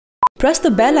Press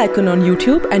the bell icon on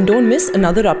YouTube and don't miss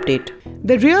another update.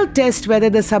 The real test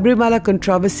whether the Sabarimala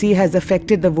controversy has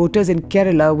affected the voters in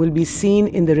Kerala will be seen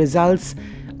in the results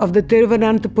of the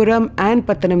Thiruvananthapuram and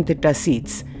Pathanamthitta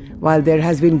seats, while there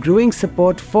has been growing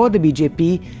support for the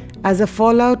BJP as a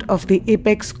fallout of the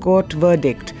apex court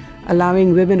verdict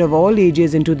allowing women of all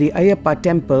ages into the Ayappa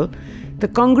temple. The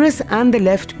Congress and the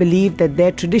left believe that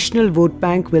their traditional vote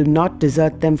bank will not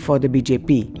desert them for the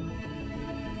BJP.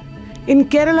 In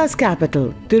Kerala's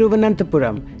capital,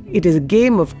 Thiruvananthapuram, it is a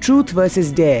game of truth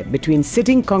versus dare between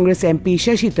sitting Congress MP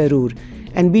Shashi Tharoor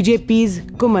and BJP's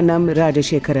Kumanam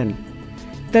Rajashekharan.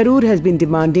 Tharoor has been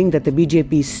demanding that the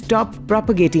BJP stop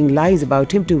propagating lies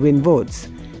about him to win votes,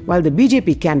 while the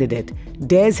BJP candidate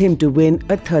dares him to win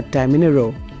a third time in a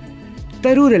row.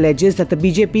 Tharoor alleges that the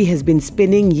BJP has been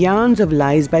spinning yarns of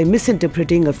lies by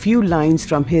misinterpreting a few lines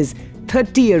from his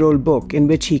 30-year-old book in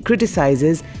which he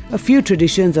criticizes a few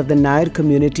traditions of the Nair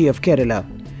community of Kerala.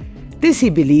 This, he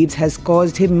believes, has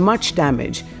caused him much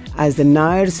damage, as the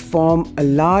Nairs form a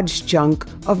large chunk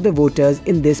of the voters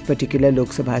in this particular Lok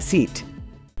Sabha seat.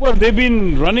 Well, they've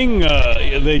been running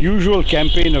the usual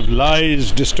campaign of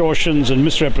lies, distortions and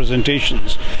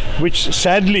misrepresentations, which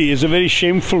sadly is a very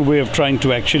shameful way of trying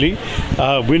to actually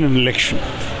win an election.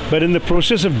 But in the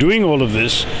process of doing all of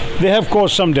this, they have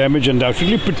caused some damage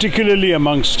undoubtedly, particularly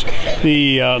amongst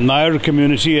the Nair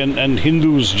community and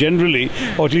Hindus generally,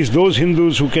 or at least those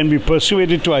Hindus who can be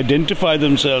persuaded to identify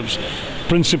themselves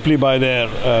principally by their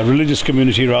religious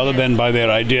community rather than by their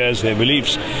ideas, their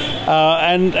beliefs.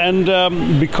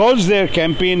 Because their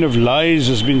campaign of lies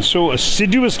has been so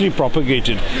assiduously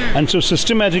propagated and so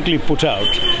systematically put out,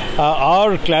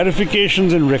 our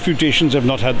clarifications and refutations have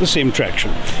not had the same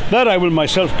traction. That I will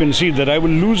myself concede that I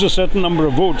will lose a certain number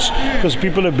of votes because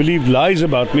people have believed lies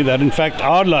about me that in fact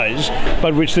are lies,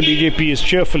 but which the BJP is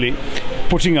cheerfully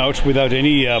putting out without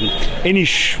any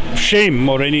shame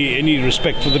or any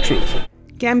respect for the truth.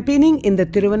 Campaigning in the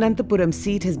Thiruvananthapuram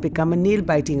seat has become a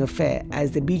nail-biting affair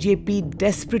as the BJP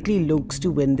desperately looks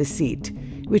to win the seat,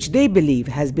 which they believe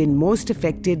has been most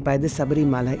affected by the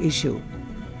Sabarimala issue.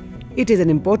 It is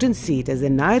an important seat as the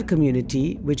Nair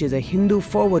community, which is a Hindu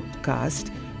forward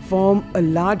caste, form a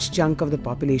large chunk of the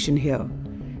population here.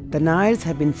 The Nairs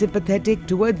have been sympathetic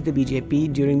towards the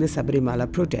BJP during the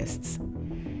Sabarimala protests.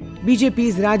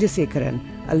 BJP's Rajashekharan,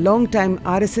 a long-time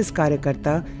RSS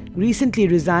Karyakarta, recently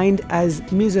resigned as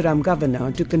Mizoram governor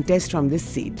to contest from this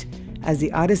seat, as the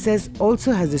RSS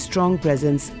also has a strong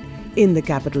presence in the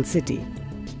capital city.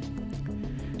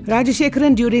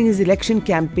 Rajashekharan during his election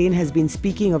campaign has been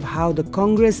speaking of how the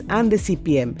Congress and the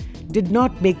CPM did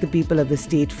not make the people of the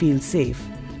state feel safe.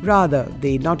 Rather,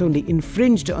 they not only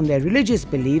infringed on their religious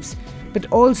beliefs,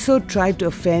 but also tried to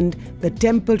offend the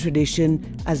temple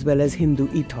tradition as well as Hindu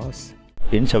ethos.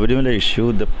 In Sabarimala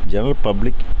issue, the general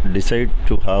public decide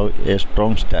to have a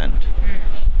strong stand.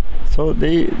 So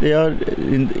they are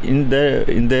in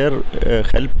their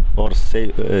help or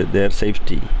their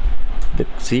safety. The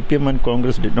CPM and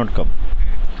Congress did not come.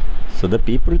 So the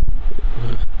people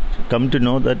come to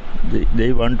know that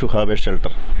they want to have a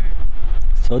shelter.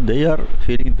 So they are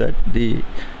feeling that the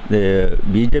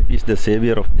BJP is the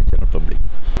savior of the general public.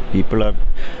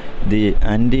 The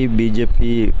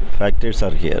anti-BJP factors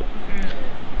are here.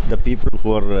 The people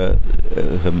who are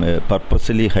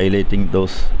purposely highlighting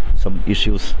some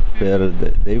issues where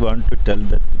they want to tell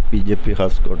that BJP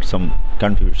has got some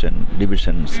confusion,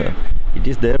 divisions. It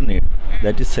is their need.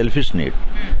 That is selfish need.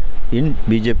 In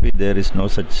BJP, there is no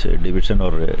such division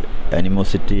or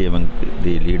animosity among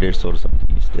the leaders or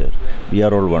something is there. We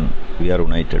are all one. We are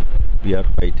united. We are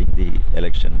fighting the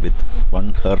election with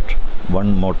one heart,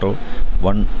 one motto,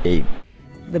 one aim.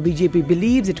 The BJP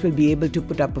believes it will be able to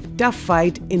put up a tough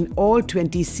fight in all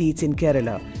 20 seats in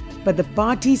Kerala, but the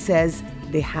party says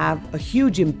they have a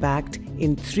huge impact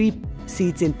in 3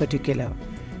 seats in particular: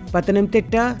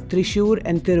 Pathanamthitta, Thrissur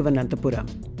and Thiruvananthapuram.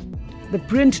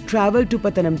 ThePrint travelled to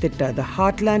Pathanamthitta, the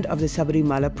heartland of the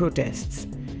Sabarimala protests.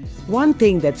 One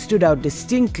thing that stood out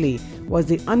distinctly was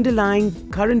the underlying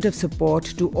current of support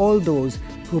to all those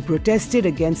who protested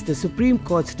against the Supreme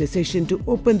Court's decision to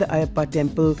open the Ayappa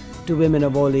temple to women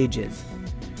of all ages.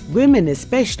 Women,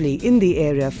 especially in the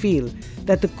area, feel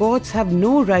that the courts have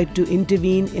no right to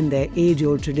intervene in their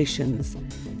age-old traditions,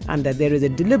 and that there is a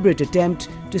deliberate attempt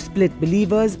to split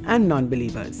believers and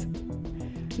non-believers.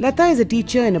 Lata is a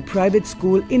teacher in a private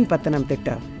school in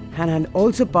Pathanamthitta and had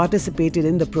also participated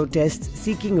in the protests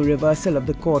seeking a reversal of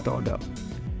the court order.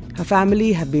 Her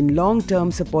family have been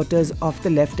long-term supporters of the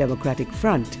Left Democratic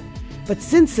Front. But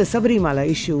since the Sabarimala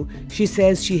issue, she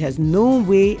says she has no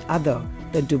way other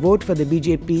than to vote for the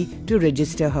BJP to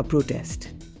register her protest.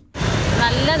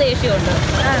 നല്ല നല്ല ദേഷ്യമുണ്ട്.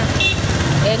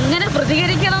 എങ്ങനെ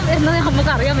പ്രതികരിക്കണം എന്ന്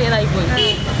നമുക്കറിയാൻ മേലായിപ്പോയി.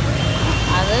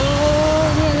 അത്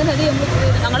എങ്ങനെ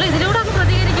ഞങ്ങൾ ഇതിലൂടെ അങ്ങ്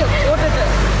പ്രതികരിക്കും. വോട്ടിട്ട്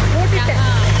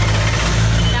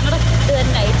ഞങ്ങളുടെ ഇത്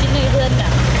തന്നെ ഇതിന് ഇത് തന്നെ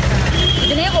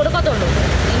ഇതിനേ കൊടുക്കത്തുള്ളൂ.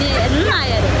 ഇനി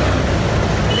എന്നായാലും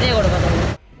ഇതിനേ കൊടുക്കത്തുള്ളൂ.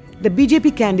 The BJP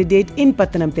candidate in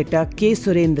Pathanamthitta, K.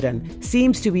 Surendran,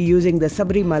 seems to be using the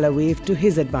Sabarimala wave to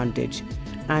his advantage.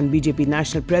 And BJP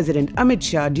National President Amit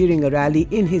Shah, during a rally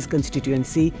in his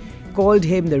constituency, called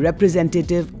him the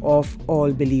representative of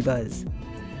all believers.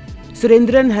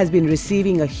 Surendran has been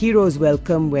receiving a hero's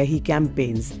welcome where he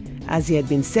campaigns, as he had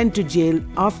been sent to jail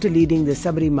after leading the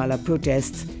Sabarimala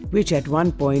protests, which at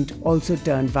one point also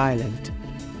turned violent.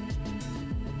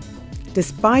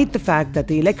 Despite the fact that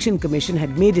the Election Commission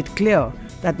had made it clear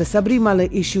that the Sabarimala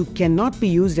issue cannot be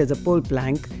used as a poll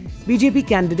plank, BJP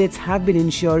candidates have been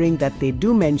ensuring that they do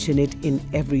mention it in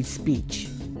every speech.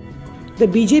 The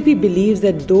BJP believes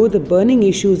that though the burning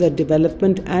issues are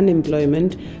development and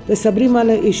employment, the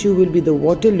Sabarimala issue will be the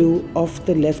Waterloo of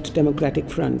the Left Democratic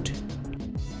Front.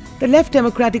 The Left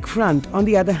Democratic Front, on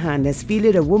the other hand, has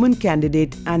fielded a woman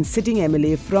candidate and sitting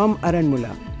MLA from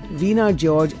Aranmula, Veena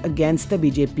George, against the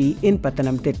BJP in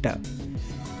Pathanamthitta.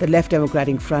 The Left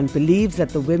Democratic Front believes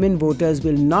that the women voters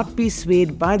will not be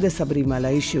swayed by the Sabarimala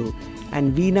issue, and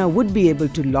Veena would be able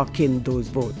to lock in those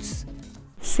votes.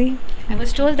 See, I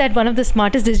was told that one of the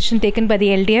smartest decisions taken by the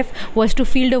LDF was to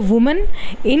field a woman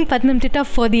in Pathanamthitta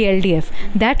for the LDF.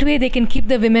 That way they can keep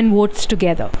the women votes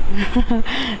together.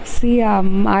 See,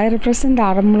 I represent the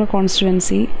Aranmula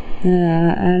constituency.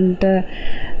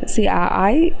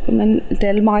 I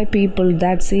tell my people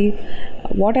that, see,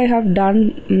 what I have done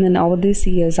over these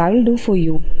years, I will do for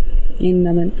you.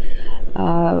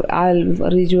 I'll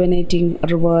rejuvenating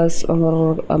rivers,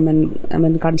 or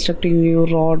constructing new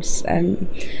roads, and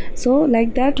so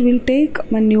like that we'll take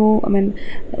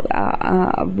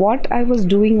what I was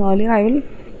doing earlier, I will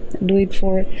do it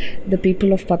for the people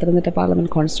of Pathanamthitta Parliament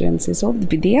constituency. So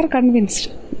they are convinced,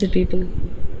 the people.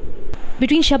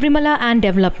 Between Sabarimala and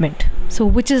development, so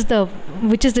which is the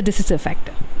decisive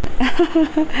factor?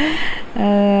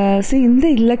 See, in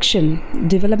the election,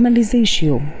 development is the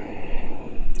issue.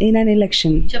 In an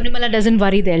election, Sabarimala doesn't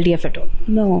worry the LDF at all.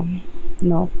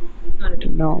 No.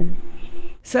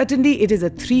 Certainly, it is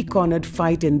a three-cornered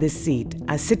fight in this seat,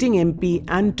 as sitting MP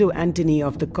Anto Antony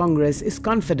of the Congress is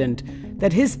confident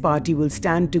that his party will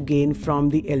stand to gain from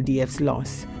the LDF's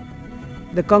loss.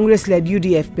 The Congress-led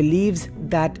UDF believes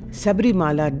that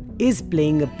Sabarimala is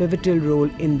playing a pivotal role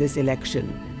in this election,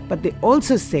 but they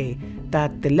also say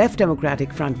that the Left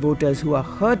Democratic Front voters who are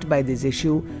hurt by this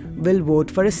issue will vote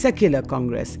for a secular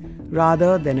Congress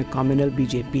rather than a communal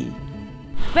BJP.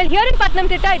 Well, here in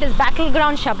Pathanamthitta, it is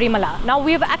battleground Sabarimala. Now,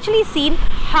 we have actually seen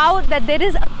how that there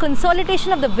is a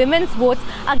consolidation of the women's votes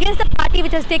against the party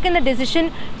which has taken the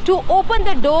decision to open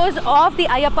the doors of the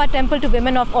Ayappa temple to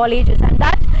women of all ages, and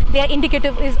that their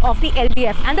indicative is of the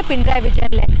LDF and the Pinarayi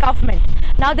Vijayan-led government.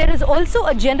 Now, there is also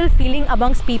a general feeling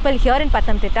amongst people here in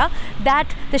Pathanamthitta that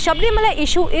the Sabarimala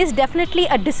issue is definitely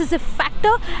a decisive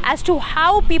factor as to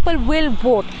how people will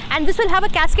vote, and this will have a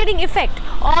cascading effect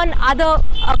on other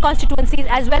constituencies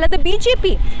as well as the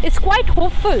BJP. Is quite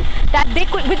hopeful that they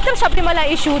could, with the Sabarimala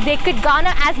issue, they could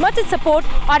garner as much as support,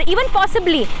 or even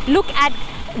possibly look at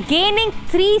gaining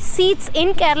 3 seats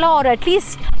in Kerala, or at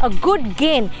least a good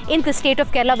gain in the state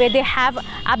of Kerala where they have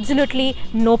absolutely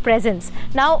no presence.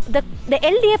 Now, the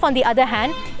LDF, on the other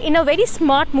hand, in a very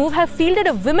smart move, have fielded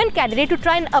a women candidate to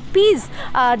try and appease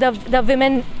the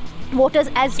women voters,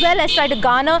 as well as try to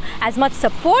garner as much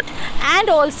support and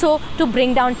also to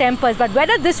bring down tempers. But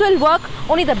whether this will work,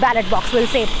 only the ballot box will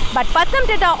say. But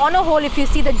Pathanamthitta, on a whole, if you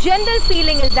see, the general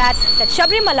feeling is that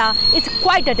Sabarimala is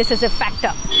quite a decisive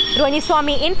factor. Rohini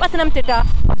Swami in Pathanamthitta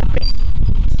for ThePrint.